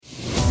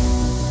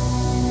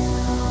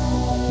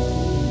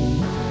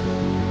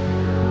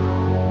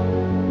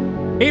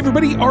Hey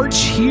everybody, Arch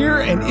here,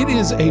 and it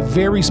is a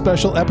very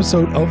special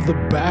episode of the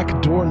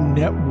Backdoor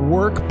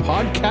Network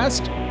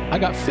podcast. I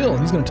got Phil, and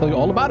he's going to tell you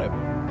all about it.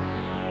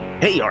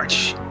 Hey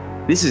Arch,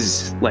 this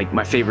is like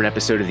my favorite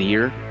episode of the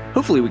year.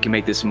 Hopefully we can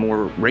make this a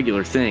more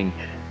regular thing,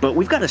 but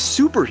we've got a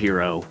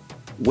superhero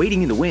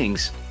waiting in the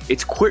wings.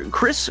 It's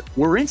Chris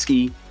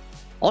Warinsky,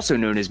 also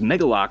known as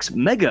Megalocks.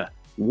 Mega,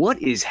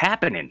 what is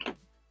happening?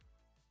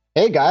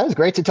 Hey guys,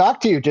 great to talk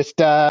to you. Just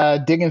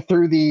digging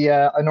through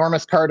the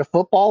enormous card of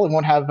football, and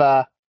won't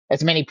have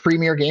as many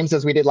premier games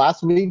as we did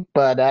last week,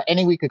 but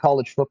any week of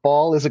college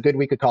football is a good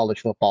week of college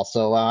football.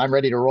 So I'm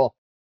ready to roll.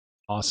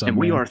 Awesome. And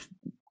we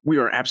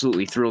are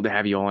absolutely thrilled to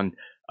have you on.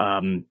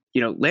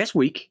 Last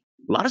week,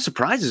 a lot of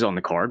surprises on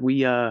the card.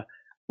 We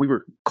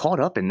were caught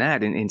up in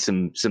that in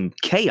some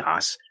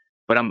chaos,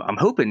 but I'm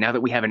hoping now that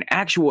we have an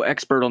actual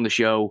expert on the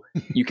show,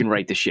 you can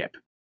right the ship.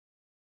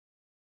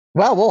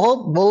 Well,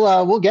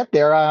 we'll get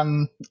there.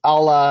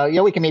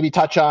 We can maybe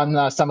touch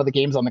on some of the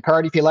games on the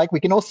card if you like. We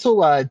can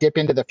also dip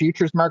into the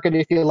futures market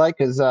if you like,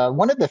 because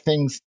one of the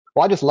things.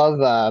 Well, I just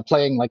love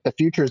playing like the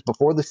futures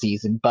before the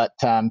season, but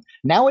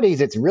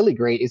nowadays it's really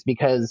great is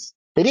because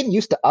they didn't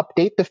used to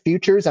update the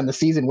futures and the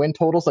season win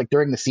totals like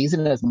during the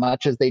season as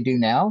much as they do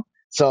now.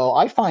 So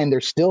I find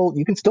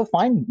you can still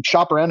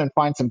shop around and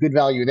find some good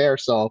value there.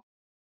 So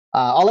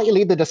I'll let you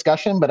lead the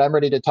discussion, but I'm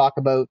ready to talk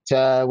about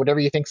whatever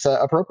you think's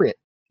appropriate.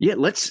 Yeah,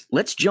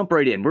 let's jump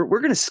right in. We're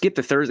going to skip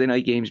the Thursday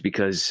night games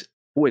because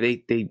boy,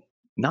 they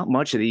not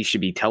much of these should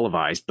be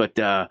televised, but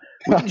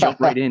we can jump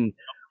right in.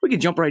 We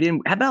can jump right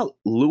in. How about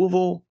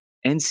Louisville,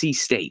 NC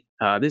State?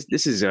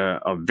 This is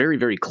a very,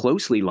 very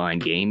closely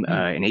lined game,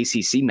 an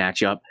ACC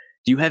matchup.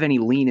 Do you have any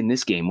lean in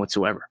this game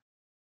whatsoever?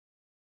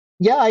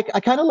 Yeah, I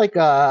kind of like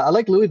I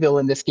like Louisville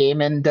in this game,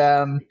 and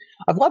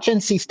I've watched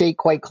NC State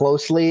quite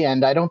closely,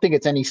 and I don't think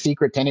it's any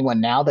secret to anyone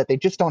now that they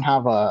just don't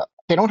have a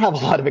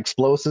lot of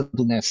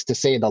explosiveness, to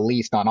say the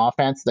least, on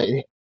offense.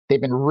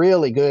 They've been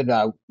really good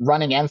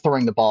running and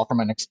throwing the ball from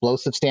an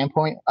explosive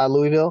standpoint.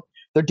 Louisville,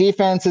 their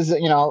defense is a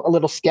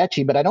little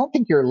sketchy, but I don't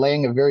think you're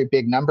laying a very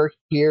big number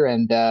here.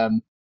 And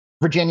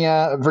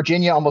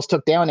Virginia almost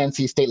took down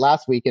NC State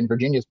last week, and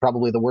Virginia is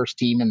probably the worst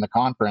team in the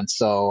conference.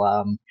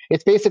 So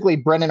it's basically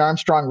Brennan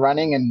Armstrong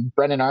running and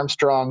Brennan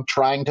Armstrong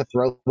trying to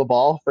throw the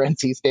ball for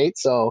NC State.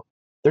 So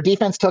their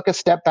defense took a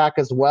step back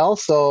as well.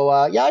 So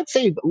I'd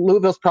say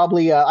Louisville's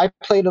probably. I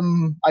played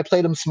them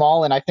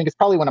small, and I think it's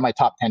probably one of my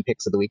top 10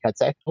 picks of the week. I'd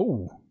say.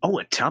 Oh,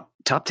 a top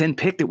 10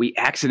 pick that we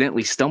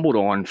accidentally stumbled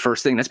on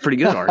first thing. That's pretty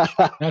good, Arch.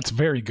 That's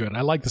very good.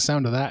 I like the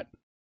sound of that.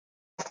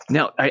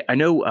 Now, I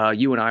know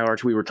you and I,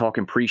 Arch, we were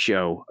talking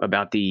pre-show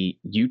about the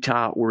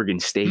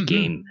Utah-Oregon State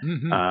game.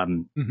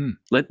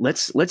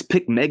 Let's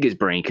pick Mega's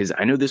brain, because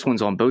I know this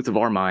one's on both of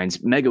our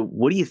minds. Mega,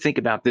 what do you think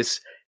about this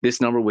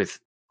number with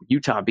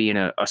Utah being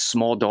a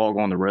small dog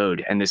on the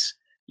road and this,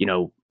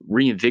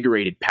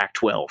 reinvigorated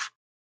Pac-12?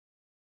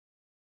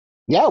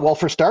 Yeah, well,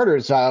 for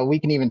starters, we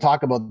can even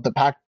talk about the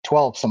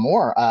Pac-12 some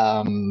more.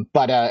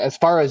 But as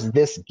far as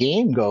this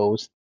game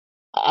goes,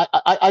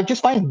 I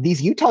just find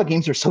these Utah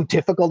games are so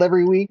difficult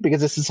every week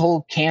because it's this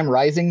whole Cam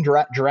Rising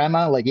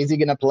drama. Like, is he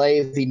going to play?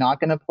 Is he not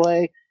going to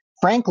play?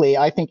 Frankly,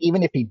 I think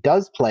even if he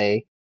does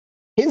play,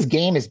 his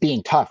game is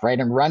being tough, right?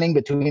 And running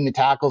between the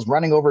tackles,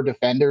 running over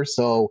defenders.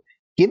 So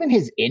given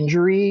his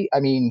injury,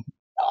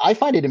 I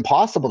find it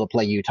impossible to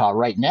play Utah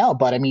right now.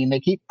 But they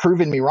keep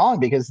proving me wrong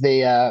because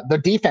their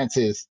defense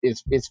is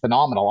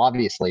phenomenal,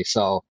 obviously.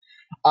 So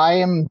I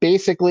am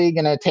basically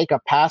going to take a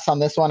pass on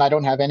this one. I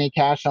don't have any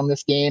cash on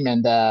this game,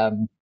 and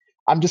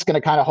I'm just going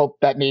to kind of hope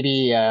that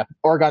maybe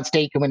Oregon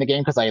State can win the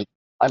game because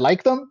I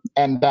like them,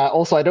 and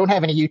also I don't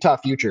have any Utah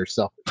futures.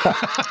 So,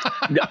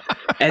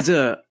 as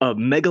a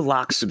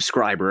Megalocks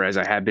subscriber, as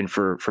I have been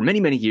for many,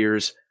 many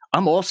years,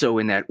 I'm also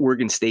in that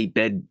Oregon State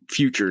bed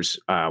futures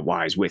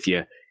wise with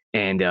you.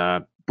 And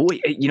boy,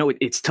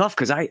 it's tough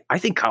because I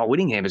think Kyle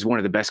Whittingham is one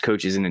of the best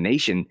coaches in the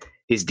nation.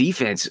 His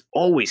defense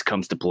always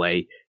comes to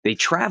play. They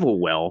travel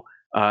well.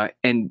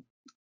 And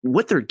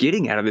what they're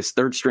getting out of this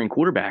third string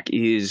quarterback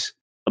is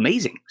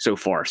amazing so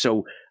far.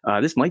 So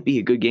this might be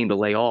a good game to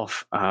lay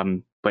off.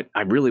 But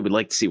I really would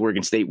like to see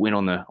Oregon State win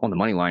on the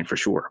money line for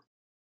sure.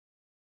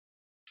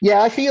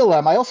 Yeah,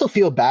 I also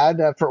feel bad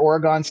for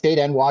Oregon State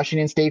and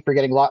Washington State for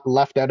getting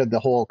left out of the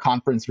whole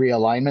conference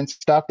realignment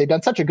stuff. They've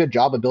done such a good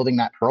job of building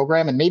that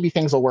program, and maybe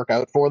things will work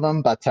out for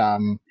them. But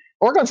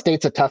Oregon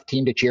State's a tough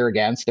team to cheer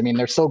against.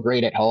 They're so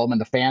great at home, and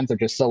the fans are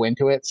just so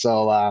into it.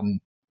 So,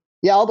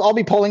 I'll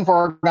be pulling for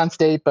Oregon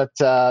State, but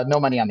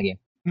no money on the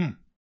game.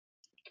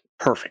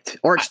 Perfect.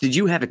 Arch, did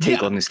you have a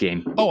take on this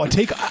game? Oh, a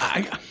take.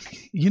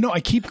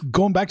 I keep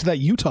going back to that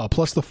Utah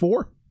plus the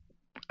 4.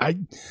 I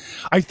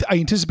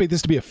anticipate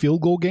this to be a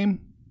field goal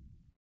game.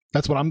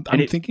 That's what I'm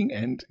thinking.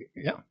 And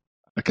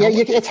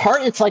it's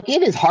hard. It's like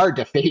it is hard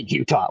to fade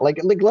Utah. Like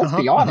let's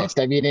be honest.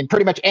 In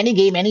pretty much any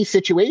game, any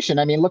situation.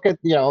 Look at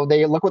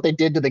what they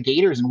did to the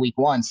Gators in week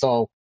 1.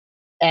 So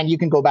and you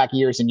can go back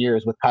years and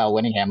years with Kyle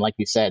Whittingham, like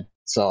you said.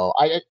 So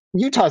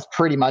Utah's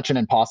pretty much an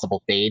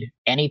impossible fade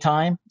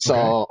anytime.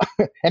 So,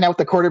 and now with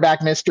the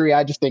quarterback mystery,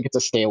 I just think it's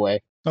a stay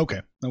away.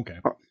 Okay.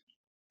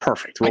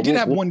 Perfect. Well, I did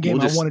have one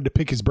game I wanted to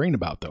pick his brain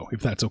about, though,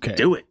 if that's okay.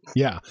 Do it.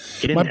 Yeah.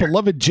 My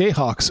beloved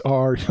Jayhawks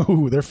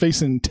they're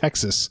facing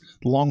Texas,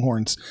 the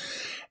Longhorns.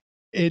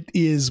 It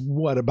is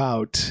spread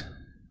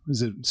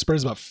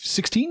is about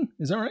 16?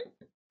 Is that right?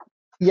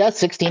 Yeah,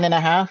 16 and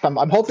a half.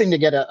 I'm hoping to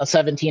get a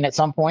 17 at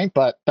some point,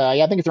 but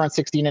I think it's around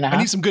 16 and a half.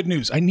 I need some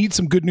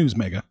good news,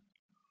 Mega.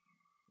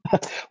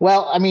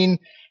 Well, I mean,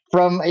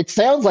 it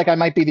sounds like I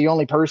might be the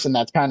only person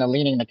that's kind of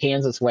leaning the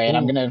Kansas way, and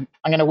I'm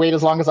gonna wait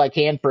as long as I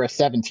can for a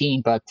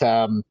 17. But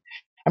I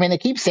mean, they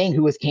keep saying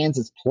who has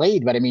Kansas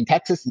played, but I mean,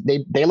 Texas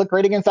they look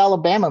great against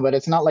Alabama, but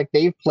it's not like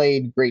they've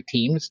played great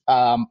teams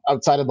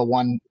outside of the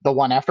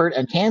one effort.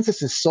 And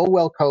Kansas is so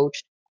well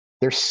coached.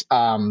 There's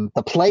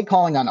the play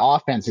calling on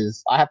offense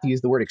is, I have to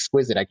use the word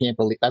exquisite. I can't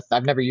believe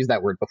I've never used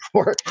that word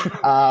before.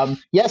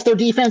 Yes, their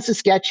defense is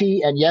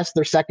sketchy, and yes,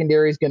 their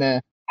secondary is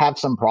gonna have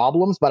some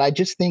problems, but I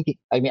just think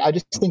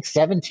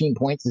 17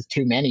 points is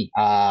too many.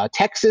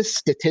 Texas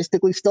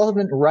statistically still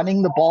haven't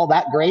running the ball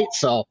that great,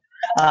 so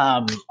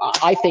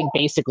I think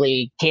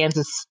basically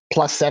Kansas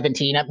plus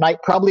 17. It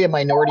might probably a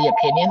minority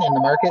opinion in the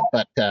market,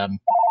 but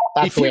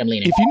that's the way I'm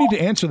leaning. If you need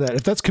to answer that,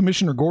 if that's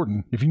Commissioner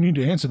Gordon, if you need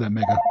to answer that,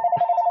 Mega.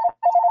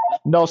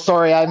 No,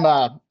 sorry,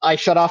 I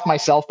shut off my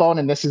cell phone,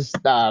 and this is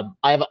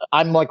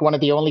I'm like one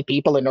of the only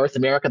people in North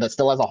America that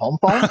still has a home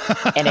phone,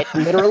 and it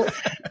literally,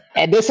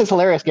 and this is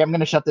hilarious. I'm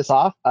going to shut this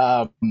off.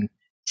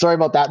 Sorry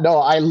about that. No,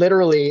 I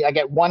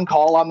get one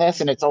call on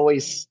this, and it's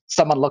always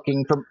someone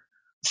looking for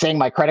saying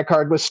my credit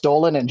card was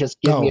stolen and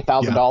just give me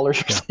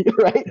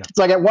 $1,000, right? Yeah.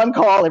 So I get one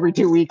call every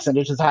 2 weeks, and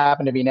it just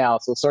happened to me now.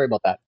 So sorry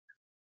about that.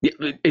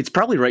 Yeah, it's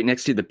probably right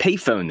next to the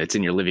payphone that's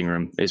in your living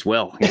room as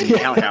well, in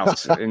the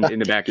outhouse in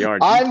the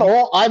backyard. I'm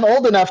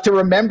old enough to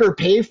remember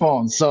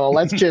payphones, so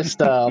let's just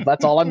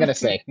that's all I'm going to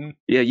say.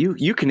 Yeah,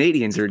 you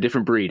Canadians are a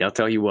different breed, I'll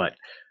tell you what.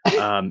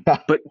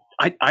 But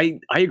I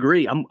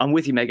agree. I'm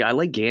with you, Mega. I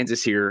like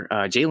Kansas here.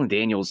 Jalen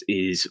Daniels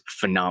is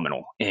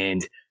phenomenal,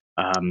 and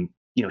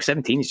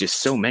 17 is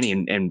just so many,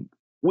 and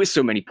with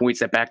so many points,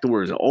 that back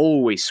door is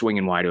always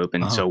swinging wide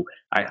open. So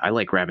I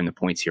like grabbing the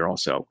points here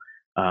also.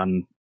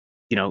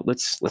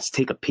 Let's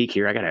take a peek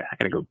here. I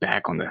gotta go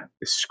back on the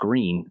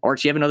screen.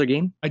 Arch, you have another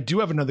game? I do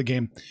have another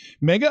game.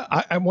 Mega,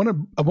 I want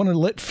to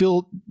let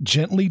Phil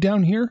gently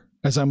down here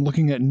as I'm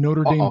looking at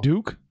Notre Dame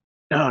Duke.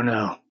 Oh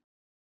no.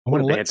 What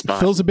a bad spot.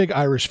 Phil's a big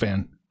Irish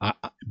fan,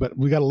 but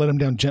we got to let him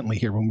down gently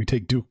here when we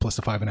take Duke plus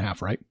the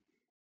 5.5, right?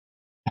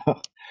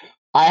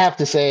 I have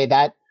to say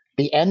that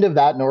the end of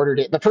that Notre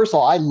Dame, first of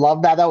all, I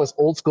love that. That was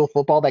old school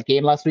football, that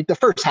game last week. The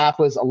first half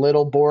was a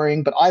little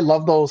boring, but I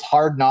love those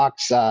hard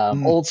knocks,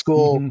 old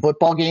school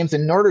football games.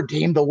 And Notre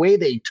Dame, the way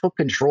they took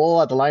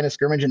control at the line of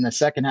scrimmage in the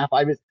second half,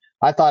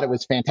 I thought it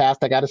was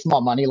fantastic. I had a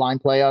small money line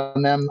play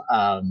on them.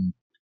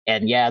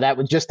 And yeah, that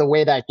was just the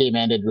way that game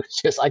ended. Was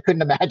just, I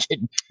couldn't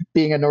imagine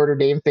being a Notre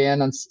Dame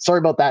fan. I'm sorry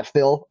about that,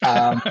 Phil.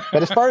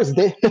 But as far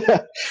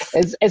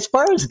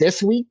as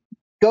this week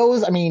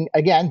goes, I mean,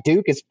 again,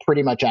 Duke is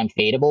pretty much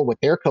unfadable with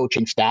their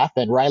coaching staff,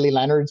 and Riley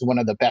Leonard's one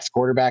of the best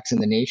quarterbacks in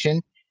the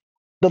nation.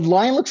 The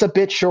line looks a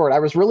bit short. I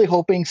was really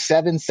hoping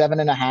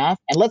 7.5.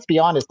 And let's be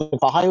honest,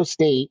 if Ohio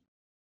State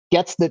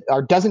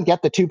doesn't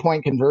get the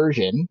 2-point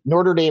conversion,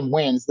 Notre Dame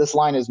wins. This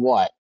line is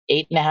what,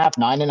 8.5,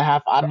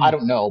 9.5? I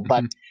don't know,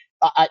 but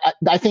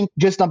I think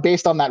just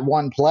based on that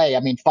one play,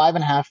 I mean,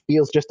 5.5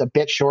 feels just a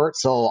bit short.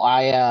 So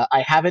I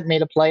haven't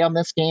made a play on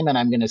this game, and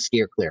I'm going to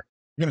steer clear.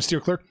 You're going to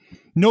steer clear?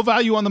 No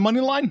value on the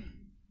money line?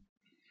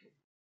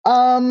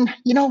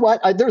 You know what?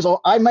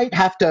 I might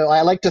have to.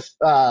 I like to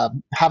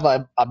have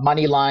a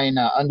money line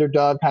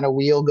underdog kind of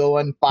wheel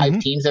going, 5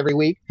 teams every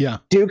week. Yeah.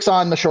 Duke's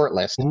on the short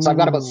list. So I've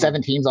got about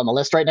 7 teams on the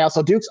list right now.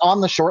 So Duke's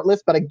on the short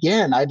list, but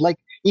again, I'd like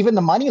even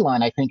the money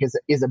line. I think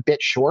is a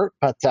bit short,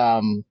 but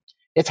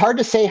it's hard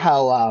to say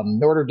how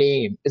Notre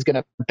Dame is going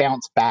to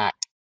bounce back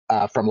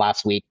from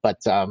last week. But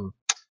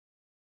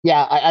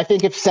yeah, I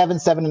think if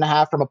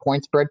 7.5 from a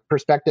point spread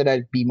perspective,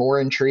 I'd be more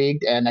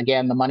intrigued. And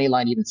again, the money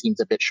line even seems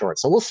a bit short.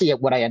 So we'll see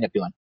what I end up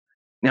doing.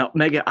 Now,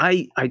 Mega,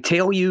 I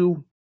tail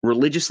you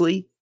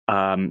religiously,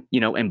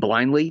 and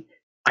blindly.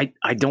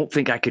 I don't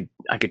think I could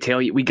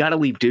tell you. We got to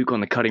leave Duke on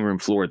the cutting room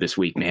floor this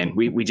week, man.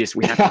 We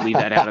have to leave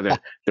that out of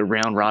the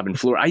round robin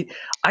floor. I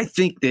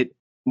think that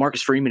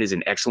Marcus Freeman is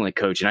an excellent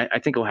coach, and I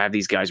think he'll have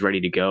these guys ready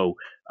to go.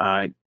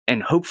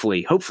 And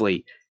hopefully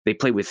they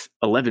play with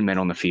 11 men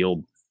on the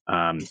field.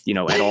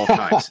 At all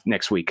times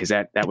next week, because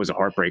that was a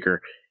heartbreaker.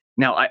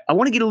 Now, I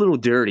want to get a little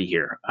dirty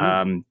here.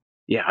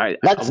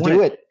 Let's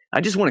do it.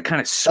 I just want to kind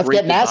of let's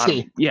get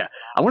nasty. Yeah,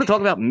 I want to talk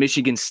about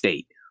Michigan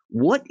State.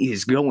 What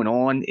is going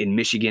on in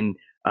Michigan?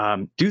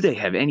 Do they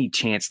have any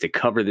chance to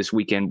cover this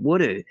weekend?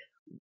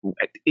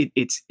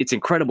 It's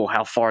incredible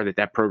how far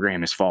that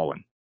program has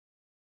fallen.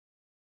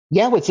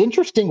 Yeah, what's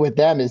interesting with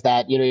them is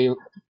that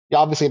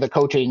obviously the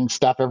coaching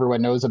stuff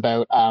everyone knows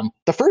about.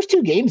 The first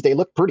 2 games they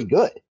look pretty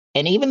good.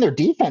 And even their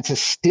defense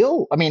is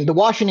still, I mean, the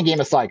Washington game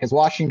aside, because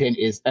Washington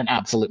is an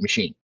absolute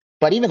machine.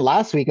 But even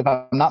last week, if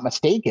I'm not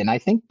mistaken, I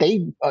think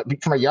they,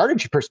 from a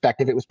yardage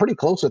perspective, it was pretty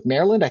close with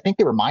Maryland. I think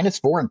they were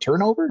 -4 in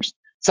turnovers,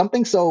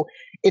 something. So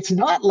it's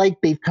not like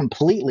they've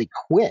completely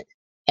quit.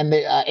 And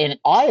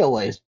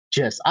Iowa is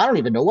just, I don't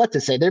even know what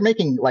to say. They're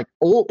making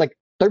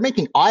they're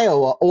making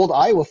old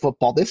Iowa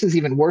football. This is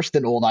even worse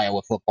than old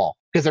Iowa football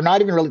because they're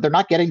not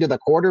getting to the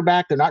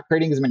quarterback. They're not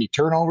creating as many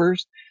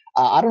turnovers.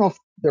 I don't know if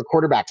their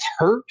quarterback's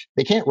hurt.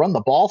 They can't run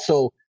the ball.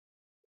 So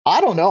I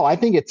don't know. I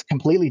think it's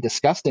completely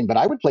disgusting, but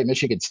I would play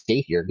Michigan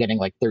State here, getting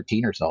like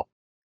 13 or so.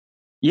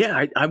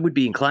 Yeah, I would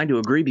be inclined to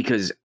agree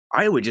because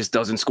Iowa just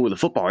doesn't score the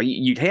football.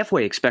 You'd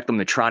halfway expect them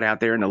to trot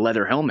out there in the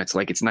leather helmets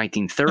like it's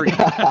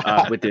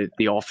 1930 with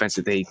the offense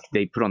that they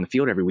put on the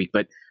field every week.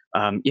 But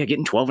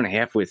getting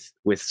 12.5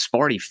 with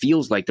Sparty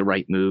feels like the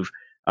right move.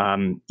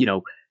 Iowa,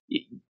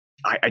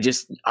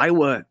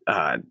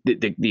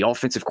 the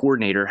offensive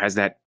coordinator has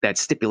that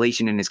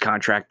stipulation in his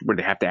contract where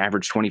they have to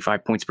average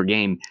 25 points per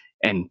game,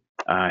 and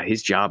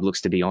his job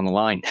looks to be on the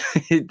line.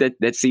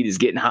 that seat is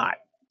getting hot.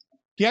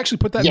 He actually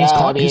put that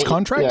in his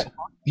contract? Yeah.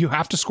 You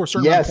have to score a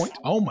certain amount of points?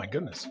 Oh, my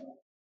goodness.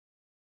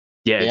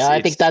 Yeah,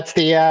 I think that's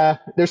the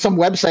there's some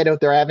website out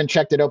there. I haven't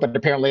checked it out, but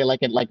apparently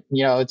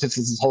it's just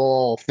this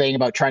whole thing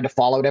about trying to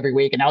follow it every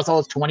week. And now it's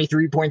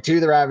 23.2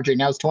 they're averaging.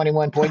 Now it's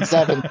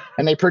 21.7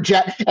 and they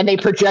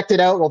project it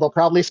out. Well, they'll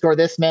probably score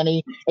this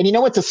many. And you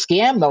know what's a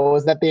scam though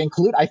is that they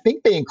include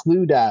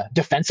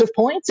defensive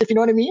points, if you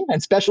know what I mean,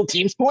 and special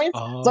teams points.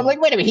 Oh. So I'm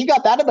like, wait a minute, he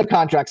got that in the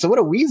contract. So what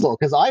a weasel,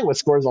 because Iowa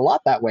scores a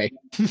lot that way.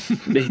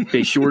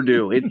 They sure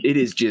do. It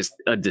is just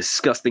a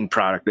disgusting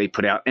product they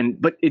put out.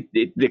 But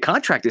the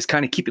contract is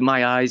kind of keeping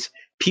my eyes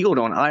peeled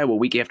on Iowa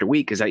week after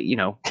week because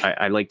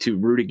I like to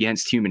root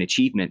against human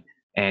achievement,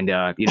 and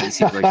it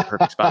seems like the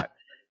perfect spot.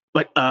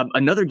 But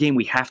another game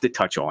we have to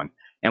touch on,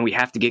 and we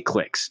have to get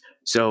clicks.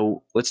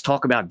 So let's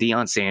talk about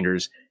Deion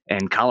Sanders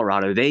and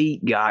Colorado. They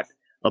got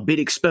a bit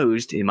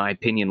exposed, in my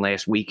opinion,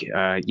 last week,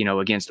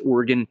 against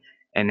Oregon,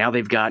 and now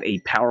they've got a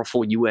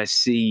powerful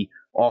USC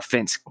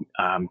offense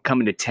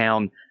coming to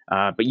town.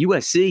 But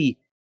USC,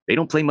 they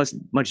don't play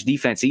much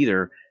defense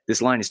either.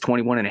 This line is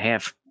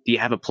 21.5. Do you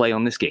have a play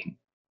on this game?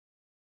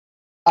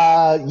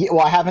 Well,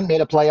 I haven't made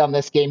a play on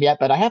this game yet,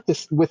 but I have to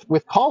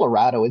with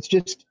Colorado. It's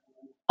just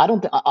I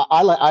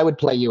would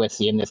play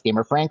USC in this game,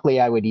 or frankly,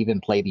 I would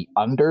even play the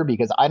under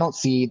because I don't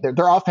see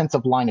their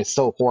offensive line is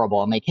so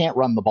horrible and they can't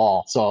run the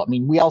ball. So I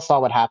mean, we all saw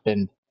what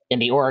happened in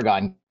the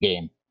Oregon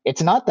game.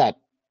 It's not that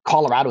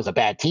Colorado's a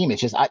bad team.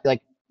 It's just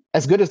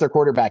as good as their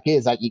quarterback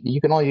is,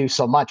 you can only do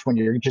so much when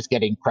you're just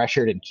getting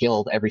pressured and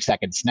killed every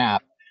second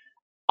snap.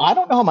 I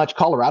don't know how much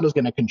Colorado is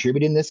going to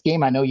contribute in this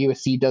game. I know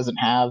USC doesn't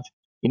have,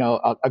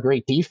 a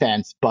great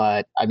defense,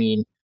 but I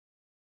mean,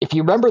 if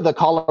you remember the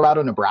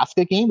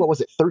Colorado-Nebraska game, what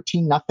was it,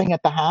 13-0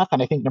 at the half?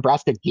 And I think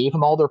Nebraska gave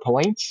them all their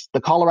points.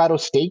 The Colorado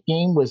State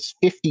game was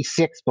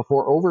 56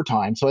 before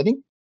overtime. So I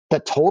think the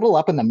total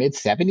up in the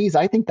mid-70s,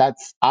 I think I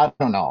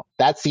don't know.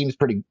 That seems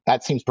pretty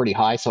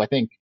high. So I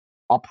think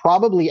I'll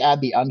probably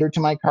add the under to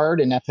my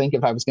card. And I think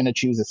if I was going to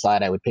choose a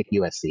side, I would pick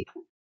USC.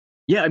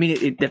 Yeah, I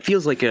mean, that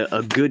feels like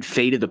a good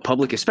fate of the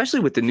public, especially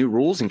with the new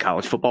rules in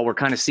college football. We're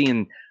kind of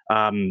seeing,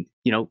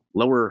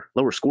 lower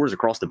scores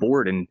across the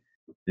board. And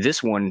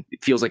this one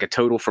feels like a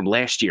total from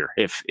last year.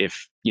 If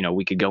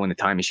we could go in the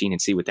time machine and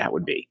see what that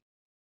would be.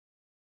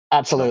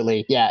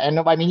 Absolutely. Yeah. And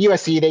I mean,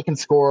 USC, they can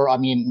score,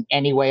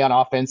 anyway on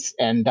offense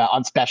and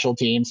on special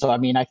teams. So, I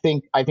mean, I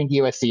think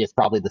USC is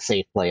probably the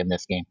safe play in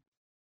this game.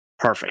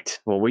 Perfect.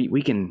 Well,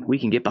 we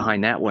can get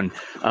behind that one.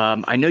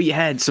 I know you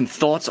had some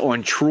thoughts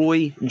on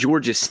Troy,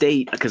 Georgia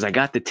State, because I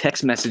got the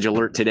text message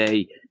alert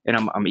today, and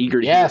I'm eager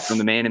to hear from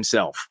the man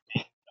himself.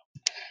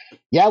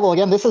 Yeah, well,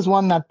 again, this is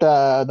one that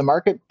the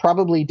market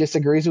probably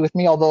disagrees with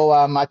me. Although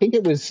I think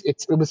it was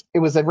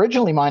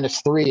originally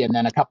 -3, and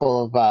then a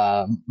couple of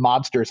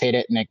mobsters hit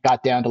it, and it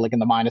got down to like in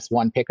the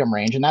 -1 pick'em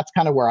range, and that's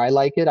kind of where I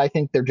like it. I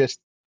think they're just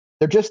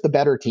the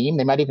better team.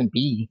 They might even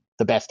be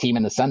the best team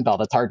in the Sun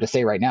Belt. It's hard to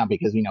say right now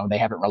because, they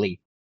haven't really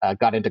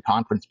got into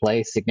conference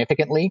play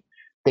significantly.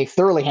 They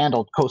thoroughly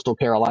handled Coastal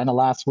Carolina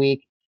last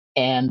week.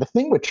 And the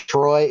thing with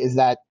Troy is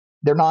that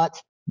they're not,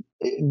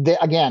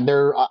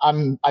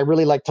 I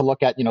really like to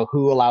look at,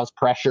 who allows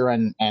pressure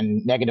and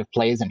negative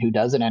plays and who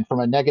doesn't. And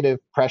from a negative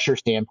pressure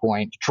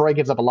standpoint, Troy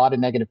gives up a lot of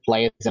negative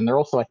plays. And they're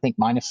also, I think,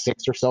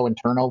 -6 or so in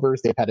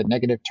turnovers. They've had a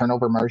negative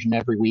turnover margin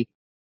every week.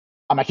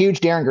 I'm a huge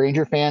Darren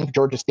Granger fan,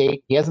 Georgia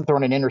State. He hasn't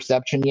thrown an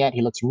interception yet.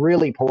 He looks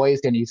really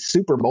poised, and he's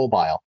super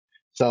mobile.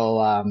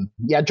 So,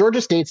 Georgia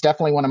State's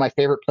definitely one of my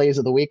favorite plays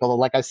of the week. Although,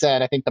 like I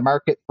said, I think the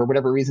market, for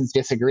whatever reason, is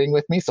disagreeing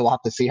with me. So we'll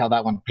have to see how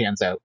that one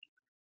pans out.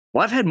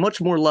 Well, I've had much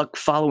more luck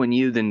following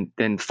you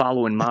than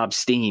following Mob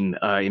Steam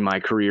in my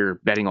career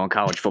betting on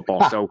college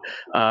football. So,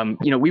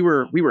 we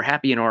were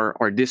happy in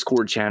our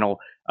Discord channel.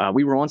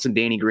 We were on some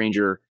Danny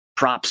Granger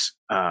props,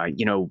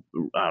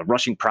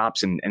 rushing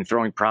props and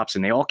throwing props,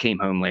 and they all came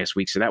home last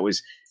week. So that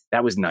was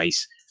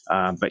nice.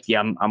 But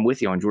yeah, I'm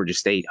with you on Georgia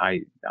State.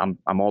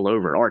 I'm all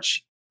over.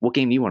 Arch, what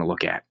game do you want to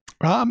look at?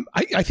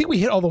 I think we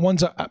hit all the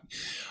ones.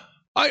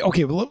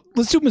 Okay, well,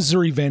 let's do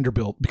Missouri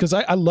Vanderbilt because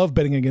I love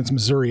betting against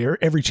Missouri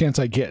every chance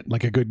I get,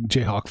 like a good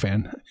Jayhawk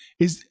fan.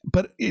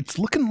 But it's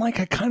looking like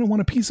I kind of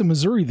want a piece of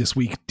Missouri this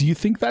week. Do you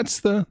think that's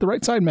the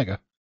right side, Mega?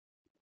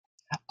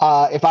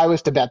 If I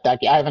was to bet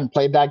that game, I haven't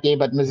played that game,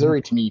 but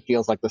Missouri to me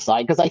feels like the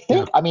side because I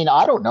think, I mean,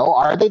 I don't know.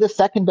 Are they the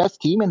second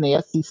best team in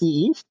the SEC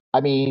East?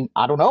 I mean,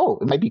 I don't know.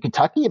 It might be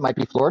Kentucky, it might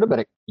be Florida, but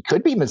it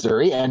could be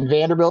Missouri and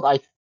Vanderbilt. I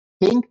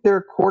think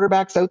their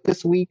quarterback's out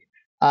this week.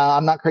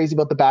 I'm not crazy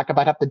about the backup.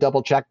 I'd have to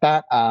double check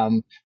that.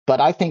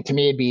 But I think to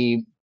me it'd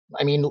be,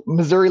 I mean,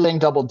 Missouri laying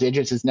double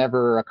digits is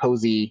never a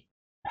cozy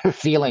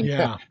feeling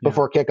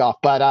before kickoff.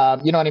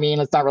 But you know what I mean?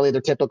 It's not really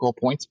their typical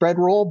point spread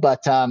role,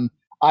 but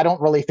I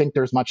don't really think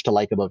there's much to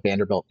like about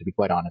Vanderbilt, to be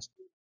quite honest.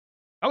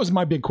 That was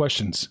my big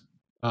questions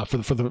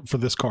for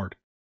this card.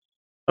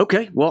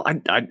 Okay, well,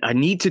 I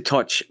need to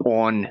touch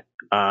on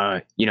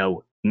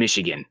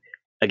Michigan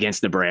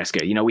against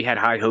Nebraska. We had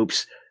high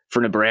hopes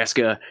for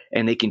Nebraska,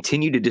 and they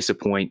continue to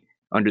disappoint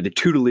under the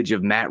tutelage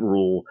of Matt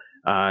Rule.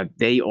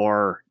 They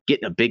are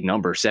getting a big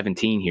number,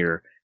 17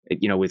 here,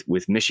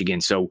 with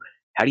Michigan. So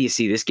how do you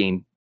see this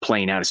game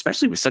playing out,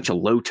 especially with such a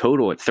low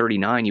total at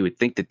 39? You would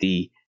think that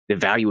the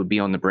value would be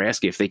on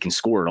Nebraska if they can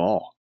score at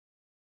all.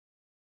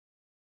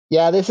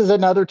 Yeah, this is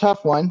another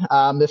tough one.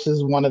 This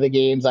is one of the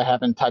games I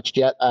haven't touched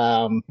yet.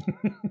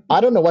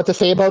 I don't know what to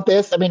say about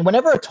this. I mean,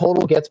 whenever a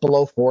total gets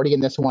below 40 in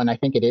this one, I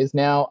think it is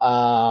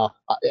now,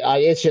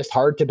 it's just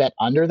hard to bet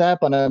under that.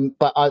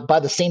 But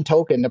by the same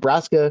token,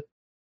 Nebraska,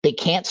 they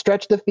can't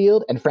stretch the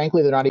field. And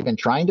frankly, they're not even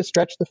trying to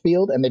stretch the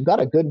field. And they've got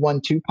a good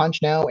 1-2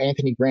 punch now.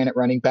 Anthony Grant at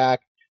running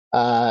back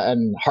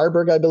and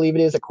Harburg, I believe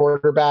it is, at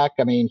quarterback.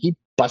 I mean, he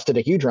busted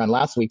a huge run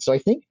last week. So I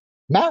think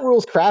Matt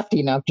Rule's crafty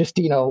enough just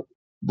to,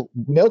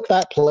 milk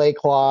that play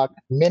clock,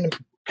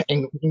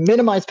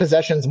 minimize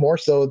possessions more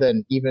so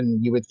than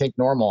even you would think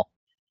normal.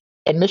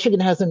 And Michigan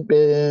hasn't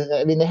been,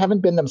 I mean, they haven't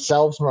been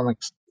themselves from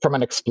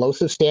an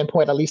explosive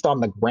standpoint, at least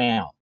on the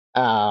ground.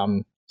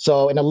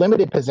 So in a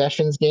limited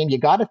possessions game, you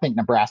got to think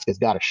Nebraska's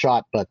got a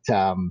shot. But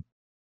how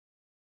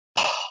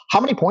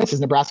many points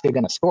is Nebraska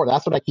going to score?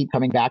 That's what I keep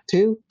coming back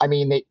to. I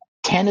mean,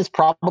 10 is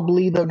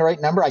probably the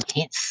right number. I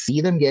can't see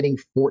them getting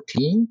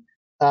 14.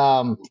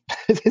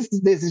 This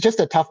is just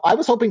a tough. I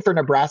was hoping for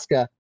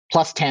Nebraska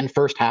plus 10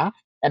 first half,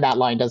 and that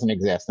line doesn't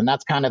exist. And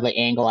that's kind of the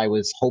angle I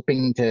was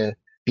hoping to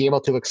be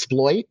able to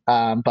exploit,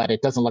 but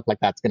it doesn't look like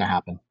that's going to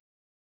happen.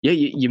 Yeah,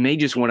 you may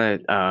just want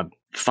to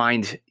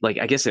find, like,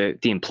 I guess the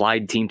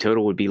implied team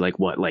total would be like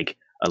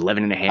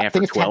 11 and a half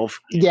or 12?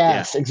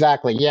 Yes,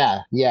 exactly.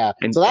 Yeah.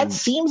 And, so that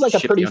seems like a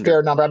pretty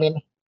fair number. I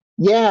mean,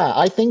 yeah,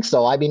 I think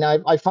so. I mean,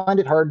 I find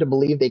it hard to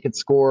believe they could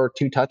score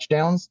 2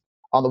 touchdowns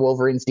on the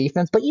Wolverines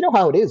defense, but you know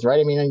how it is,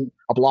 right? I mean,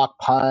 a block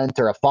punt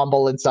or a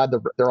fumble inside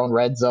their own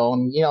red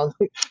zone, you know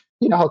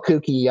how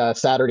kooky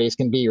Saturdays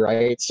can be,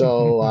 right?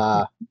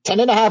 So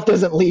 10 and a half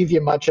doesn't leave you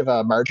much of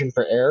a margin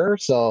for error.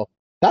 So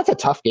that's a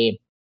tough game.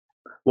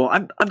 Well,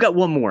 I've got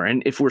one more.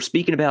 And if we're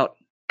speaking about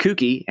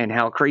kooky and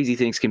how crazy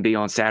things can be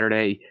on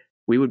Saturday,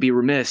 we would be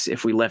remiss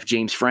if we left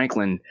James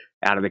Franklin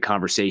out of the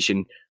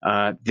conversation.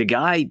 The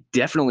guy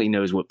definitely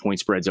knows what point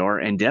spreads are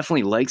and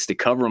definitely likes to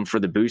cover them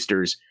for the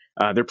boosters.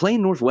 They're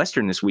playing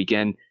Northwestern this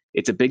weekend.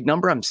 It's a big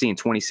number. I'm seeing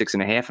 26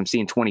 and a half. I'm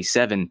seeing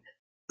 27.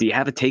 Do you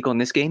have a take on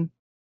this game?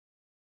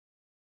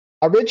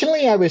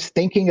 Originally, I was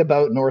thinking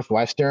about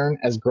Northwestern,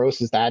 as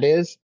gross as that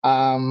is.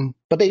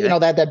 But they,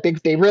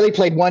 they really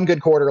played one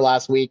good quarter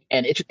last week.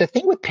 And the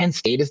thing with Penn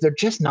State is they're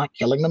just not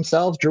killing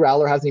themselves. Drew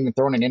Aller hasn't even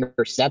thrown an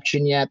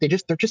interception yet. They're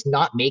just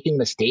not making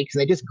mistakes,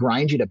 and they just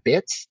grind you to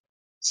bits.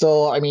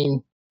 So, I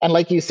mean, and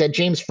like you said,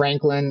 James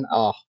Franklin,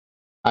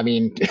 I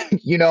mean,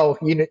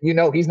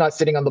 he's not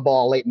sitting on the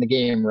ball late in the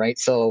game, right?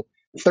 So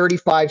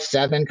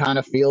 35-7 kind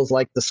of feels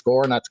like the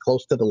score, and that's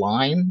close to the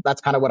line.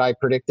 That's kind of what I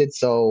predicted.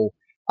 So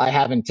I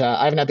haven't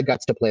had the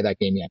guts to play that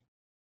game yet.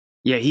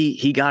 Yeah,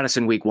 he got us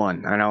in week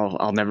 1, and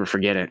I'll never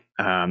forget it.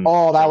 That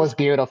was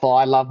beautiful.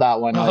 I love that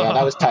one. Oh, yeah,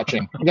 that was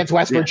touching against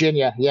West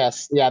Virginia.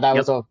 Yes, yeah, that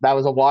was a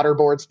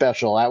waterboard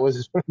special. That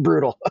was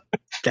brutal.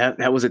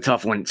 That was a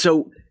tough one.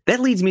 So that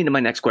leads me to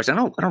my next question.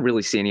 I don't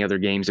really see any other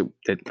games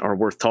that are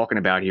worth talking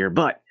about here,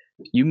 but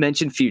you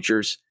mentioned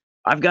futures.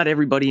 I've got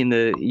everybody in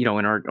the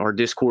in our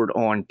Discord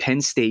on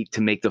Penn State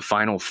to make the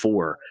Final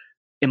Four.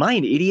 Am I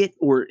an idiot,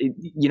 or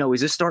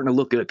is this starting to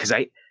look good? Because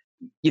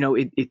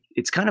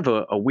it's kind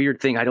of a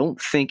weird thing. I don't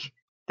think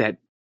that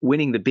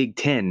winning the Big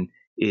Ten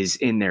is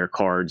in their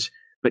cards,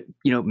 but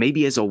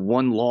maybe as a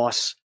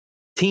one-loss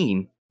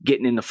team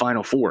getting in the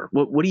Final Four.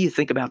 What do you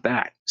think about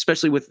that,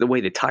 especially with the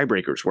way the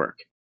tiebreakers work?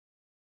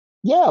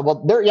 Yeah,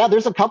 well,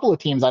 there's a couple of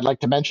teams I'd like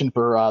to mention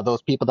for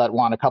those people that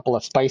want a couple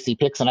of spicy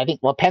picks, and I think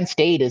Penn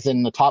State is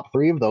in the top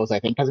 3 of those. I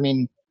think because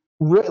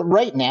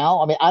right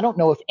now, I don't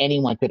know if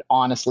anyone could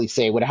honestly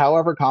say,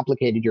 however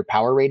complicated your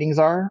power ratings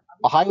are,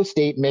 Ohio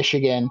State,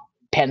 Michigan,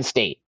 Penn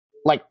State,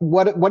 like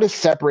what is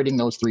separating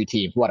those 3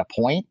 teams? What, a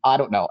point? I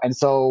don't know. And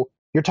so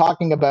you're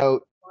talking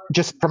about,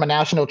 just from a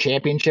national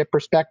championship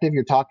perspective,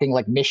 you're talking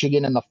like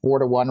Michigan in the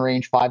 4-1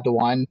 range,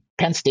 5-1.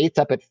 Penn State's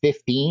up at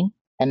 15,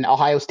 and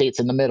Ohio State's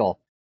in the middle.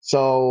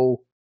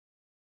 So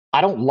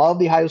I don't love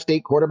the Ohio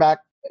State quarterback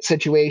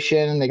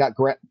situation.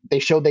 They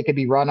showed they could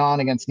be run on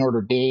against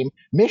Notre Dame.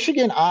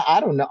 Michigan, I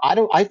don't know.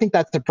 I think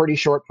that's a pretty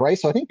short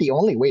price. So I think the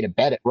only way to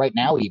bet it right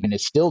now even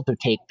is still to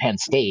take Penn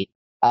State.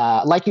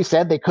 Like you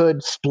said, they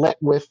could split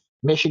with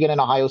Michigan and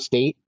Ohio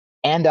State,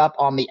 end up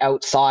on the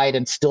outside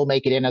and still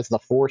make it in as the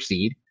 4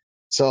 seed.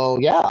 So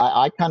yeah,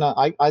 I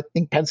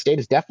think Penn State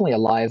is definitely a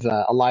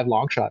live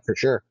long shot for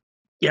sure.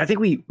 Yeah, I think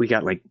we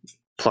got like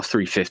plus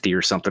 350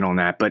 or something on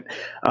that. But,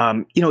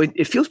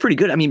 it feels pretty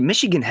good. I mean,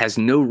 Michigan has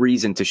no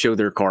reason to show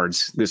their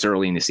cards this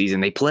early in the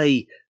season. They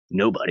play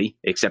nobody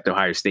except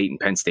Ohio State and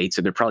Penn State,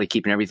 so they're probably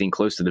keeping everything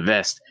close to the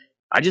vest.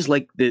 I just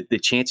like the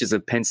chances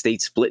of Penn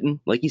State splitting,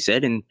 like you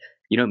said, and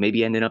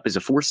maybe ending up as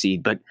a 4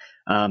 seed. But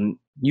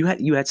you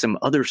had some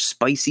other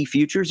spicy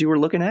futures you were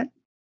looking at?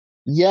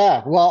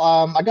 Yeah, well,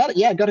 I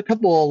got a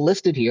couple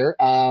listed here.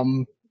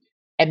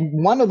 And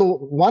one of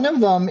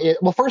them is,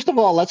 well, first of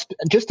all, let's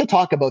just to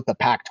talk about the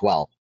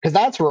Pac-12, because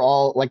that's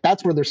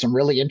where there's some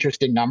really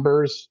interesting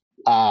numbers.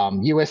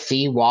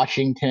 USC,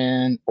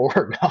 Washington,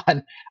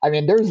 Oregon. I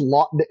mean,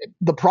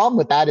 the problem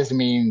with that is,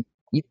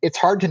 it's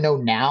hard to know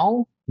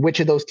now which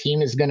of those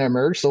teams is going to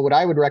emerge. So what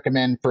I would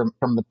recommend from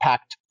the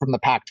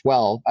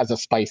Pac-12 as a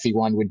spicy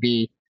one would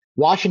be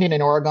Washington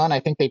and Oregon. I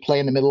think they play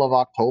in the middle of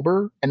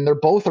October, and they're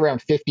both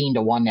around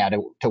 15-1 now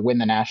to win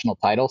the national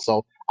title.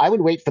 So I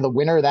would wait for the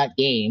winner of that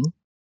game.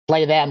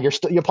 Play them.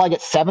 You'll probably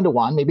get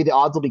 7-1. Maybe the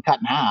odds will be cut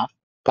in half,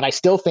 but I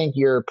still think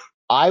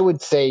I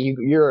would say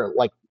you're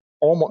like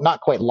almost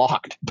not quite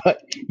locked,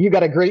 but you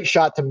got a great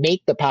shot to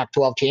make the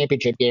Pac-12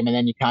 championship game, and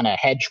then you kind of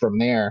hedge from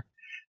there.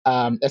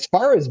 As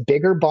far as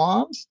bigger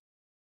bombs,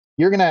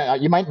 you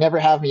might never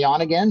have me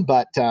on again,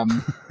 but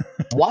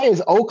why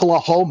is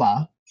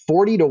Oklahoma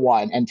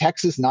 40-1 and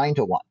Texas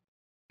 9-1?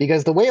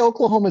 Because the way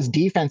Oklahoma's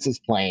defense is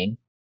playing,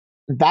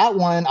 that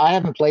one I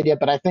haven't played yet,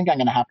 but I think I'm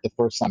going to have to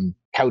throw some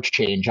couch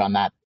change on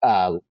that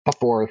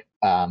before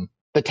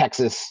the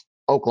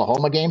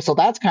Texas-Oklahoma game. So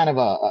that's kind of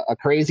a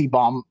crazy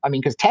bomb. I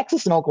mean, because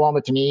Texas and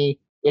Oklahoma, to me,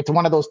 it's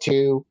one of those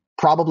two,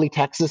 probably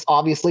Texas,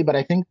 obviously, but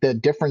I think the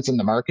difference in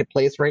the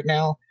marketplace right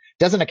now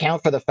doesn't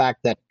account for the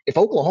fact that if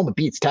Oklahoma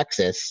beats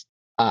Texas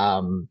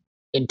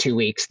in 2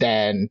 weeks,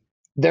 then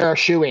they're a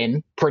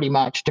shoo-in pretty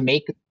much to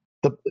make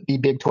the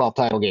Big 12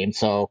 title game.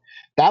 So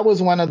that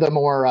was one of the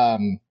more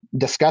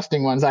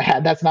disgusting ones I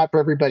had. That's not for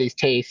everybody's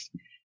taste.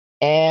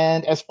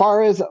 And as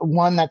far as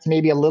one that's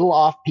maybe a little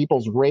off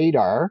people's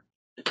radar,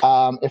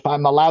 if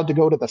I'm allowed to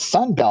go to the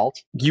Sun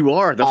Belt. You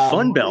are, the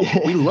Fun Belt.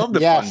 We love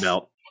the yes, Fun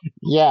Belt.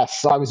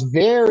 Yes. So I was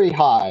very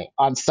high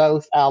on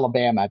South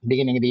Alabama at the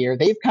beginning of the year.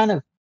 They've kind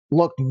of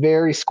looked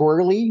very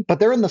squirrely, but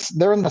they're in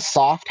the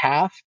soft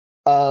half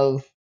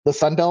of the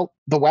Sun Belt.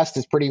 The West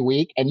is pretty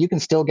weak, and you can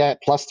still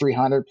get plus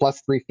 300,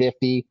 plus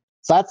 350.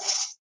 So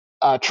that's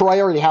Troy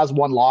already has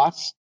one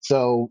loss.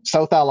 So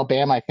South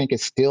Alabama, I think,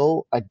 is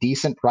still a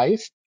decent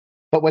price.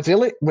 But what's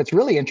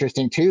really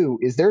interesting too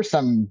is there's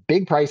some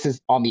big prices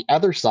on the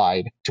other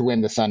side to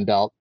win the Sun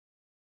Belt.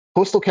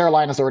 Coastal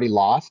Carolina's already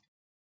lost.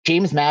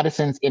 James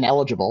Madison's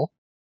ineligible.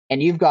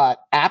 And you've got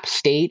App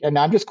State, and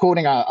I'm just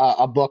quoting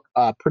a book,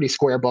 a pretty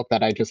square book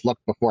that I just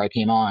looked before I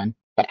came on.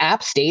 But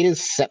App State is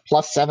set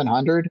plus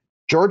 700.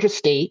 Georgia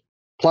State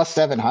plus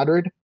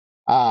 700.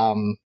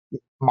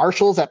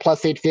 Marshall's at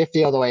plus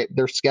 850, although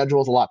their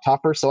schedule is a lot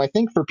tougher. So I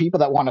think for people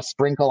that want to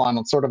sprinkle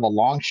on sort of a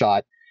long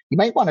shot, you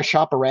might want to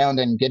shop around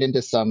and get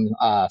into some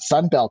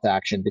Sun Belt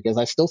action, because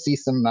I still see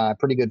some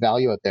pretty good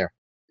value out there.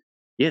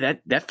 Yeah,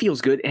 that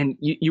feels good. And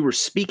you were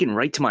speaking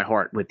right to my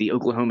heart with the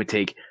Oklahoma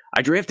take.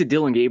 I drafted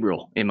Dylan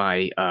Gabriel in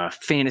my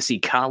fantasy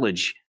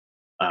college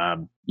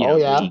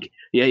league.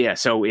 Yeah.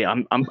 So yeah,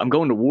 I'm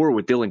going to war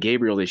with Dylan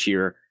Gabriel this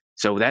year.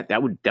 So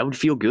that would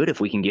feel good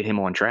if we can get him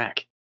on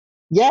track.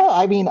 Yeah,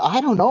 I mean, I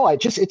don't know.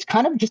 It's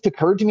kind of just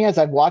occurred to me as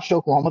I've watched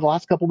Oklahoma the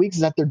last couple of weeks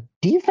is that their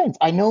defense,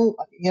 I know,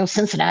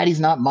 Cincinnati's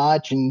not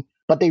much,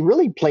 but they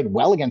really played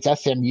well against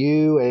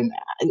SMU, and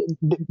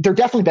they're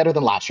definitely better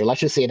than last year. Let's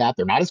just say that.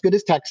 They're not as good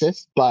as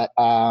Texas, but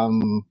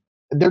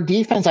their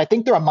defense, I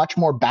think they're a much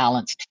more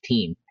balanced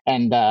team.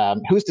 And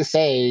who's to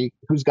say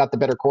who's got the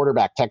better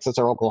quarterback, Texas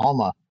or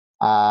Oklahoma?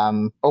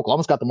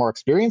 Oklahoma's got the more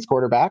experienced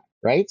quarterback,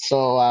 right?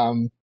 So,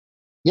 I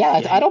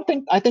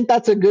think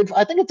it's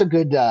a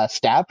good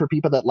stab for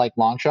people that like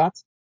long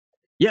shots.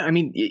 Yeah, I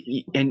mean,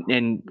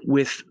 and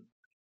with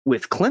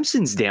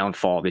Clemson's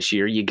downfall this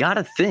year, you got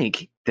to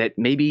think that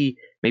maybe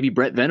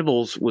Brett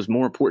Venables was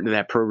more important to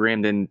that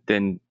program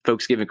than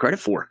folks give it credit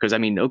for. Because I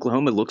mean,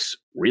 Oklahoma looks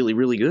really,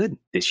 really good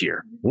this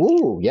year.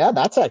 Ooh, yeah,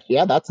 that's a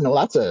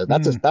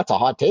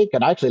hot take,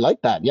 and I actually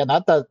like that. Yeah,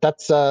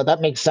 that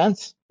makes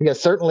sense,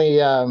 because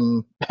certainly, I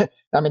mean,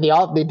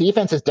 the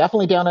defense is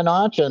definitely down a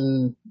notch,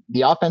 and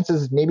the offense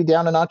is maybe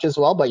down a notch as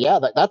well. But yeah,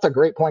 that's a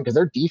great point, because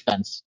their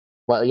defense,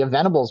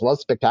 Venables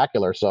was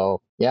spectacular.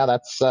 So yeah,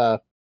 that's. I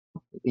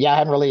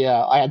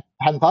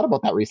hadn't thought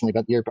about that recently,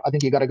 but I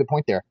think you got a good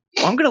point there.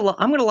 Well, I'm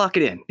gonna lock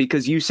it in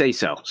because you say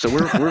so. So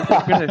we're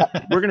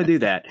gonna do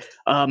that.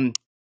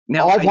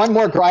 Now I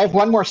have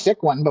one more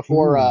sick one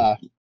before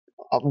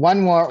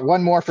one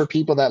more for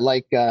people that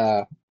like.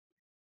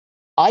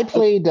 I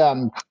played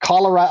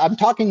Colorado. I'm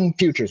talking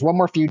futures. One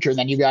more future, and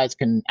then you guys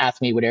can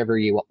ask me whatever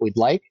you would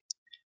like.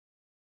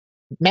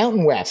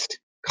 Mountain West.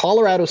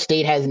 Colorado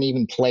State hasn't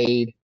even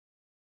played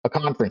a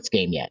conference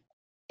game yet,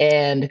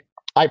 and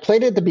I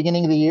played it at the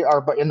beginning of the year,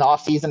 or in the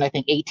off season. I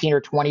think 18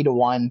 or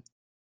 20-1.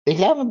 They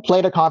haven't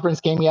played a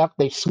conference game yet.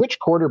 They switched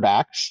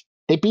quarterbacks.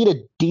 They beat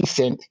a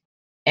decent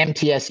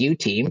MTSU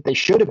team. They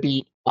should have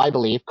beat, I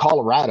believe,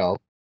 Colorado.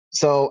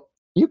 So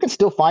you can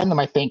still find them,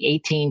 I think,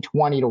 18,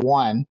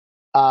 20-1.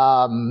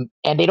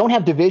 And they don't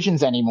have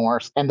divisions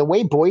anymore. And the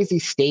way Boise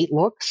State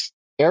looks,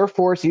 Air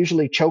Force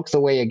usually chokes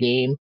away a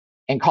game.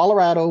 And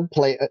Colorado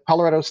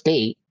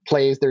State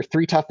plays their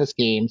three toughest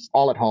games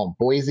all at home: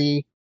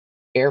 Boise,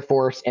 Air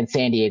Force, and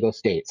San Diego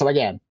State. So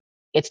again,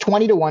 it's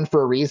 20-1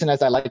 for a reason,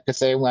 as I like to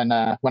say when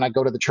I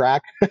go to the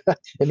track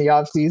in the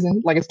off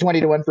season. Like, it's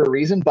 20-1 for a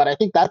reason, but I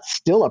think that's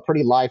still a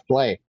pretty live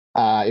play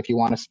if you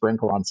want to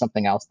sprinkle on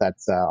something else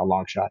that's a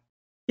long shot.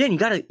 Yeah, and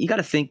you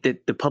gotta think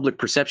that the public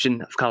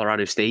perception of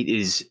Colorado State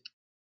is,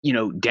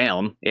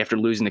 down after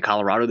losing to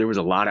Colorado. There was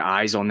a lot of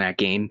eyes on that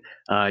game.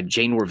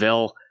 Jay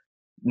Norvell,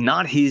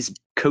 not his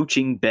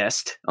coaching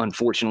best,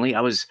 unfortunately.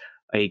 I was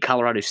a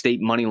Colorado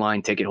State money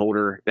line ticket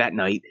holder that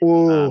night.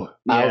 Ooh,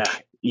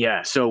 ouch.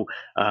 Yeah. So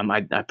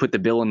I put the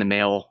bill in the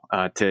mail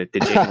to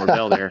Jay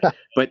Norvell there.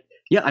 But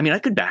yeah, I mean, I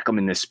could back him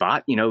in this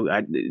spot.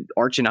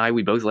 Arch and I,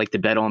 we both like to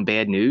bet on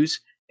bad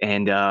news,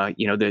 and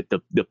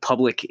the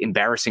public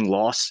embarrassing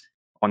loss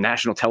on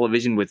national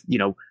television with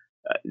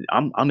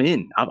I'm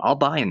in. I'll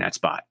buy in that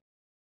spot.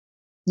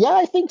 Yeah,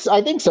 I think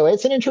so.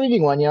 It's an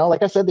intriguing one.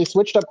 Like I said, they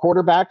switched up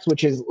quarterbacks,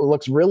 which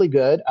looks really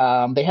good.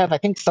 They have, I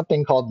think,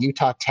 something called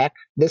Utah Tech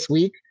this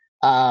week.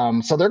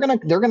 So they're gonna,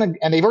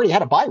 and they've already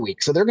had a bye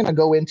week, so they're gonna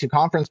go into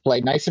conference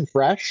play nice and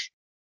fresh.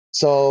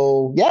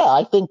 So yeah,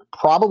 I think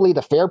probably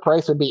the fair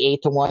price would be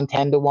 8-1,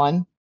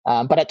 10-1.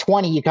 But at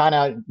 20, you kind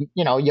of,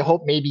 you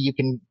hope maybe you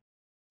can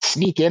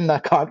sneak in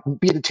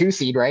be the 2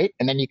 seed, right?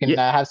 And then you can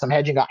have some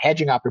hedging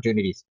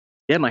opportunities.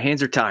 Yeah, my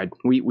hands are tied.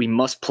 We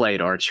must play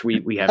it, Arch.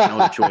 We have no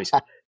other choice.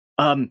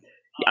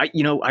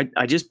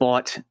 I just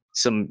bought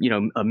some,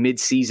 a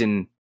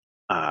mid-season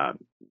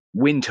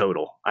win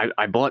total.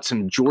 I bought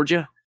some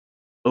Georgia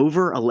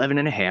over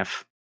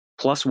 11.5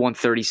 plus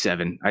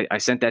 137. I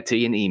sent that to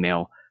you in the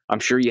email. I'm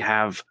sure you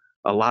have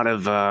a lot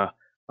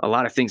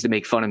of things to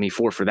make fun of me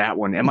for that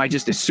one. Am I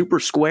just a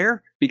super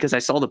square because I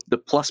saw the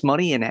plus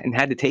money and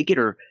had to take it,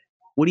 or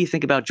what do you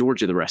think about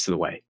Georgia the rest of the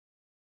way?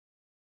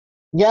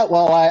 Yeah,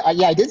 well,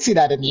 I did see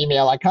that in the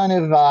email. I kind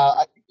of,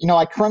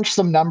 I crunched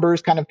some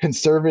numbers, kind of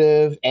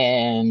conservative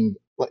and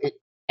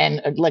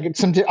like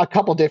a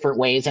couple different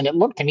ways, and it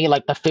looked to me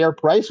like the fair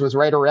price was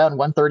right around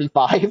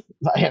 135.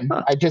 And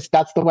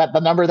that's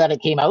the number that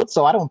it came out.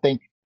 So I don't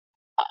think,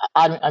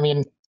 I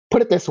mean,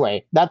 put it this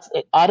way,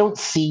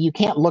 you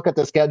can't look at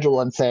the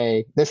schedule and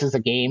say this is a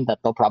game that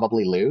they'll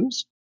probably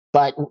lose.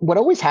 But what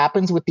always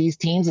happens with these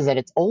teams is that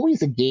it's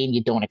always a game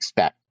you don't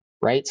expect,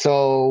 right?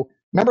 So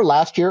remember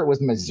last year it was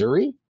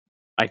Missouri?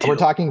 We're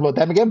talking about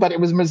them again, but it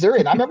was Missouri.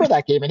 And I remember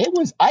that game. And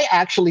I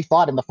actually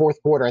thought in the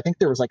fourth quarter, I think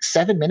there was like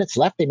 7 minutes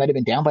left. They might have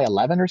been down by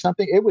 11 or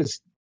something.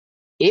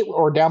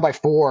 Or down by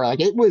 4. I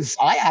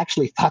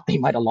actually thought they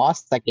might have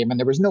lost that game. And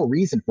there was no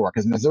reason for it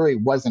because Missouri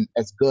wasn't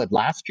as good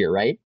last year,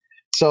 right?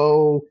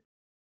 So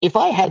if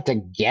I had to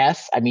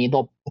guess,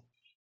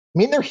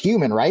 they're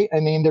human, right? I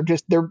mean,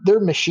 they're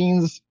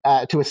machines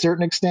to a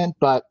certain extent,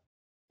 but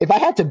if I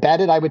had to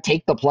bet it, I would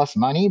take the plus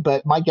money.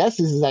 But my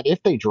guess is that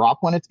if they drop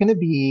one, it's going to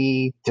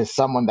be to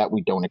someone that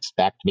we don't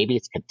expect. Maybe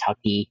it's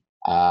Kentucky,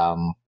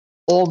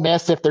 Ole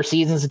Miss. If their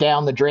season's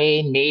down the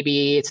drain,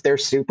 maybe it's their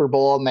Super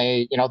Bowl and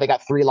they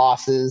got 3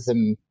 losses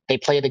and they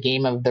play the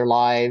game of their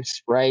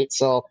lives, right?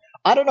 So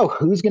I don't know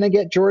who's going to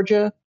get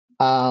Georgia,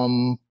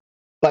 but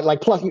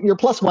you're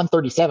plus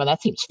 137.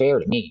 That seems fair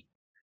to me.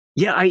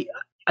 Yeah,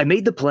 I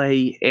made the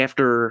play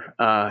after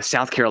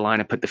South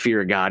Carolina put the fear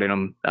of God in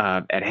them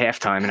at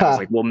halftime, and I was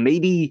like, well,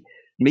 maybe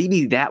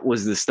that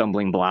was the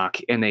stumbling block,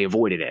 and they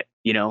avoided it,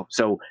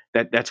 So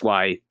that's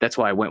why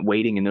I went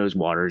wading in those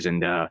waters,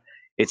 and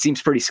it seems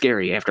pretty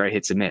scary after I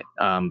hit submit.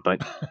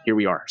 But here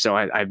we are, so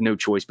I have no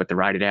choice but to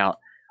ride it out.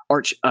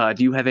 Arch,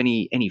 do you have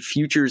any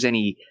futures,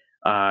 any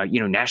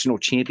national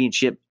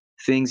championship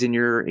things in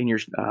your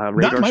radar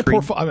not my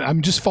screen?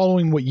 I'm just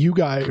following what you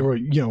guys, or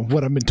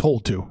what I've been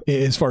told to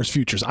as far as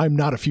futures. I'm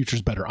not a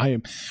futures bettor. I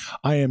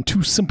am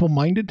too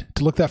simple-minded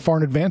to look that far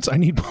in advance. I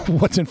need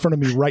what's in front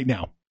of me right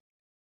now.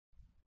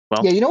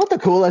 Well, yeah, you know what the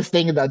coolest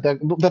thing about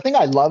the thing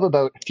I love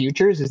about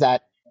futures is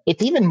that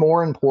it's even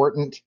more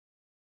important.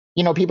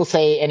 People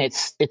say, and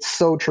it's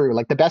so true.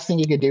 Like the best thing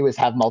you could do is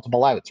have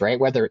multiple outs,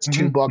 right? Whether it's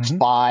 2 books,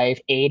 5,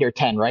 8, or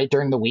 10, right,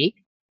 during the week.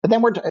 But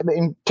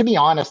then to be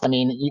honest,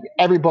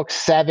 every book's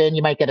 7,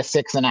 you might get a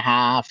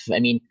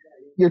 6.5.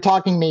 You're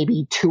talking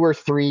maybe 2 or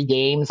 3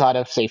 games out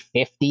of say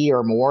 50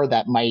 or more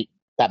that might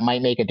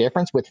make a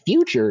difference. With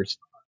futures,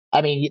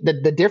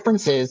 the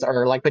differences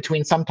are like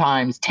between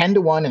sometimes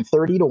 10-1 and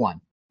 30-1.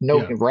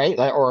 Right?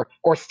 Or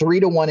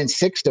 3-1 and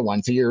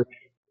 6-1. So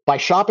by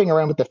shopping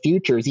around with the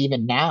futures,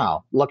 even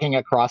now, looking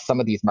across some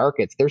of these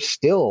markets, there's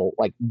still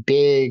like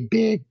big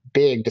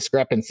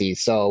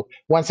discrepancies. So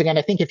once again,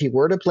 I think if you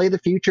were to play the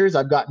futures,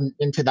 I've gotten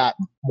into that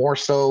more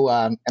so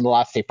in the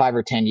last, say, 5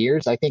 or 10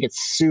 years. I think it's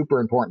super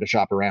important to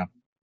shop around.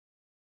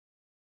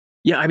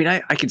 Yeah, I mean,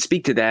 I can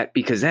speak to that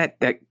because that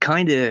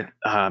kind of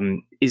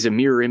is a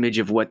mirror image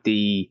of what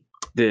the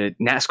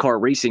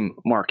NASCAR racing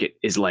market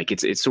is like.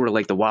 It's sort of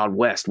like the Wild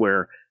West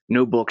where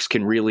no books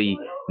can really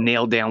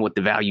nail down what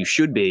the value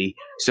should be.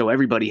 So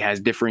everybody has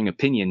differing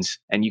opinions,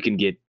 and you can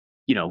get,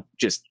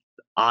 just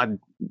odd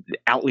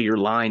outlier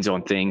lines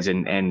on things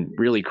and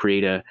really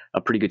create a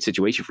pretty good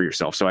situation for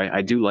yourself. So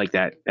I do like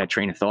that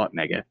train of thought,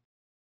 Mega.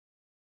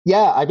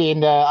 Yeah, I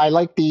mean, I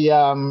like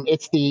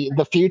it's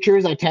the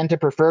futures. I tend to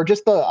prefer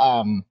just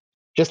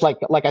just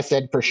like I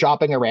said, for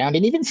shopping around,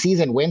 and even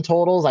season win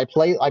totals. I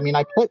put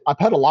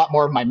a lot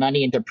more of my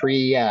money into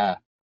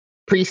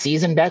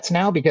preseason bets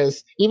now,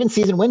 because even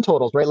season win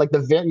totals, right? Like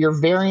your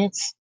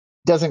variance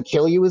doesn't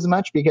kill you as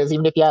much, because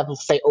even if you have,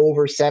 say,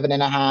 over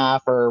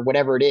 7.5 or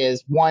whatever it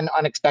is, one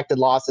unexpected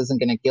loss isn't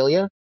going to kill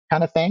you,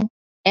 kind of thing.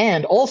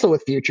 And also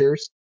with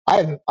futures, I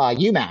have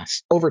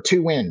UMass over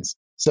 2 wins.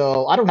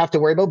 So I don't have to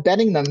worry about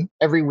betting them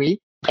every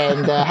week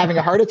and having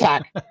a heart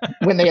attack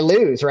when they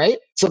lose, right?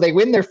 So they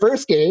win their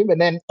first game,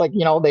 and then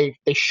they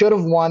should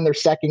have won their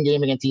second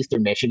game against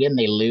Eastern Michigan.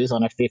 They lose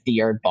on a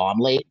 50-yard bomb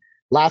late.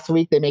 Last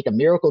week, they make a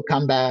miracle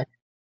comeback,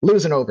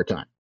 lose in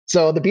overtime.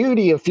 So the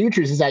beauty of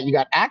futures is that you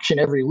got action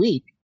every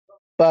week,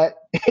 but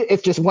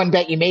it's just one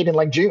bet you made in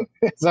like June.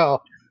 So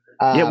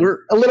we're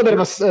a little bit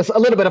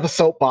of a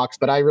soapbox,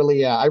 but I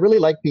really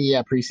like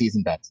the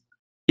preseason bets.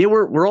 Yeah,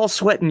 we're all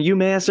sweating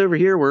UMass over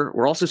here.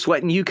 We're also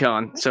sweating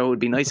UConn, so it would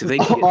be nice if they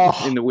could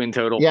get in the win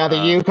total. Yeah, the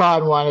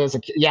UConn one is.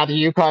 The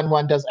UConn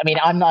one does. I mean,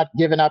 I'm not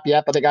giving up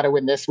yet, but they got to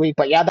win this week.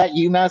 But yeah, that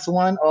UMass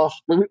one. Oh,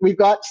 we've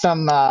got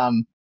some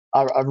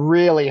a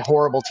really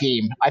horrible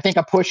team. I think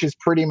a push is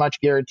pretty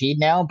much guaranteed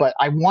now, but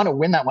I want to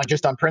win that one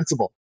just on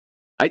principle.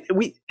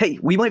 We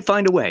might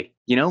find a way.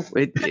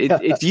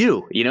 It's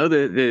you.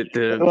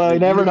 The you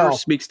never know.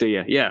 Speaks to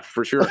you. Yeah,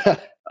 for sure.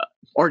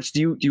 Arch,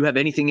 do you have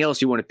anything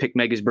else you want to pick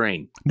Mega's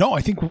brain? No, I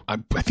think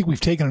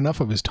we've taken enough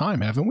of his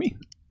time, haven't we?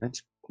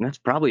 That's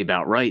probably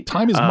about right.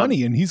 Time is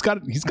money, and he's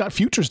got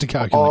futures to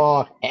calculate.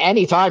 Oh,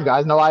 anytime,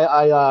 guys. No,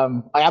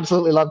 I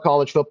absolutely love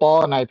college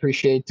football, and I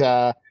appreciate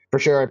for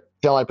sure,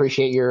 Phil. I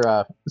appreciate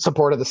your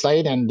support of the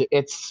site, and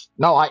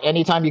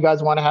anytime you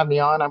guys want to have me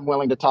on, I'm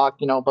willing to talk.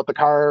 About the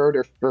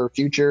card or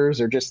futures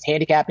or just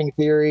handicapping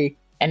theory.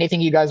 Anything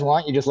you guys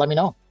want, you just let me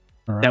know.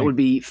 All right. That would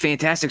be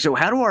fantastic. So,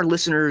 how do our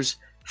listeners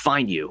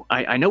find you?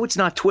 I know it's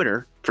not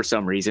Twitter for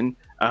some reason,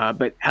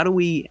 but how do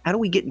we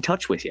get in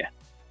touch with you?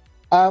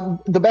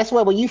 The best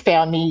way, you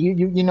found me,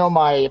 you know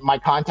my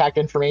contact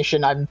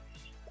information.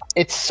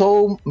 It's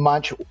so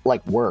much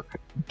like work,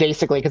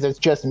 basically, because it's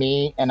just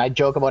me, and I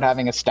joke about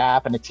having a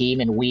staff and a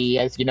team, and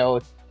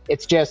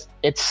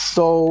it's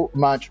so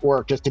much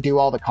work just to do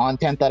all the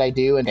content that I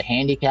do, and to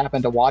handicap,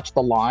 and to watch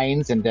the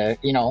lines, and to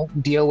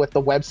deal with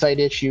the website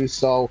issues.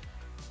 So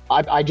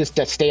I just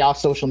stay off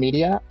social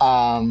media.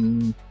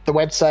 The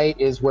website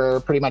is where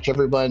pretty much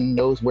everyone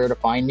knows where to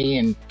find me,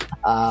 and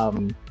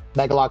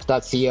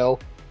megalocks.co.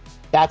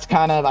 That's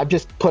kind of, I've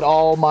just put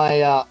all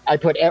my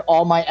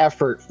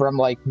effort from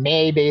like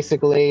May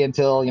basically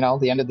until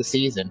the end of the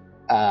season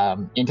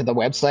into the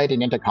website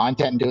and into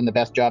content and doing the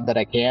best job that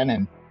I can.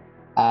 And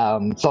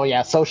so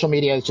yeah, social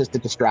media is just a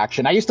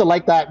distraction. I used to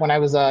like that when I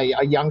was a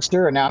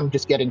youngster, and now I'm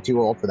just getting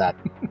too old for that.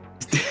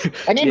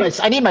 I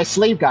need my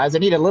sleep, guys. I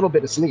need a little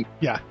bit of sleep.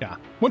 Yeah.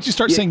 Once you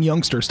start saying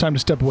youngster, it's time to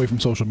step away from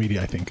social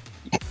media, I think.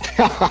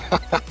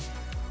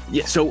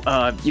 Yeah, so,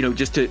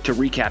 just to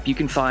recap, you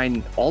can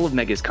find all of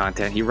Mega's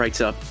content. He writes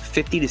up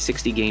 50 to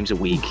 60 games a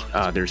week.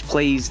 There's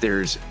plays,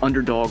 there's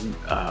underdog,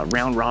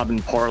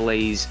 round-robin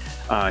parlays,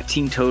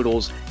 team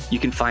totals. You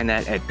can find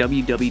that at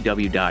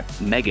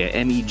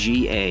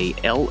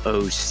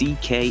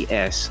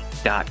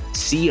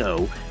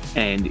www.megalocks.co,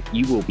 and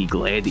you will be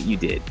glad that you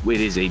did.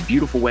 It is a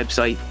beautiful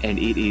website, and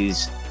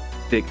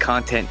the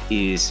content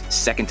is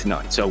second to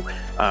none. So,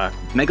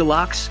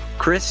 Megalocks,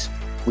 Chris,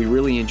 we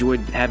really enjoyed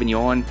having you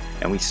on,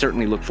 and we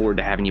certainly look forward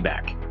to having you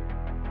back.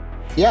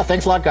 Yeah,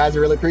 thanks a lot, guys. I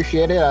really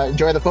appreciate it.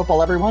 Enjoy the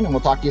football, everyone, and we'll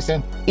talk to you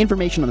soon.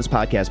 Information on this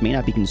podcast may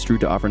not be construed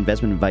to offer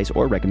investment advice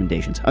or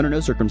recommendations. Under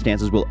no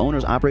circumstances will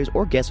owners, operators,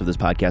 or guests of this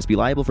podcast be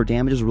liable for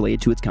damages related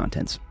to its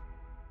contents.